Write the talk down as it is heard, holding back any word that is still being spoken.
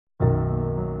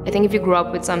I think if you grow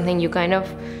up with something, you kind of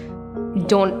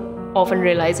don't often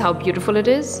realize how beautiful it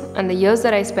is. And the years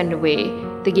that I spent away,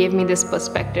 they gave me this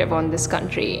perspective on this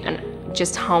country and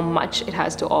just how much it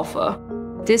has to offer.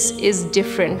 This is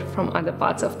different from other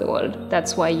parts of the world.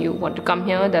 That's why you want to come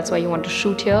here, that's why you want to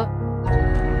shoot here.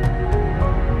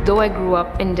 Though I grew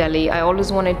up in Delhi, I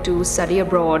always wanted to study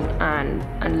abroad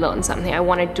and learn something. I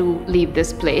wanted to leave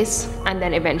this place and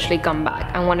then eventually come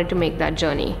back. I wanted to make that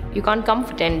journey. You can't come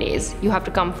for 10 days. You have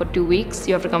to come for 2 weeks.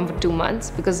 You have to come for 2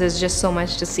 months because there's just so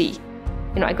much to see.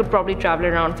 You know, I could probably travel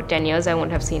around for 10 years. I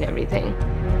wouldn't have seen everything.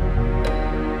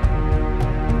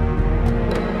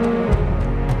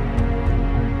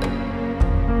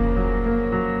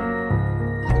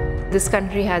 This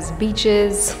country has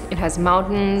beaches, it has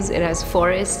mountains, it has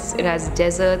forests, it has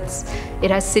deserts, it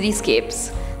has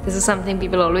cityscapes. This is something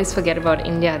people always forget about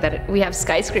India, that we have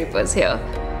skyscrapers here.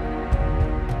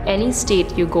 Any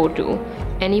state you go to,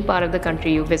 any part of the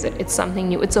country you visit, it's something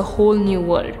new, it's a whole new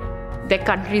world. They're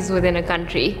countries within a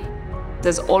country.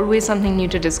 There's always something new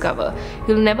to discover.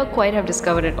 You'll never quite have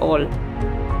discovered it all.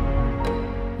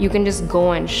 You can just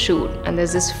go and shoot, and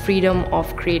there's this freedom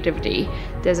of creativity.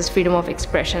 There's this freedom of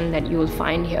expression that you will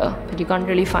find here that you can't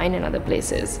really find in other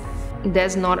places.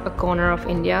 There's not a corner of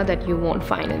India that you won't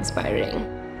find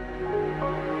inspiring.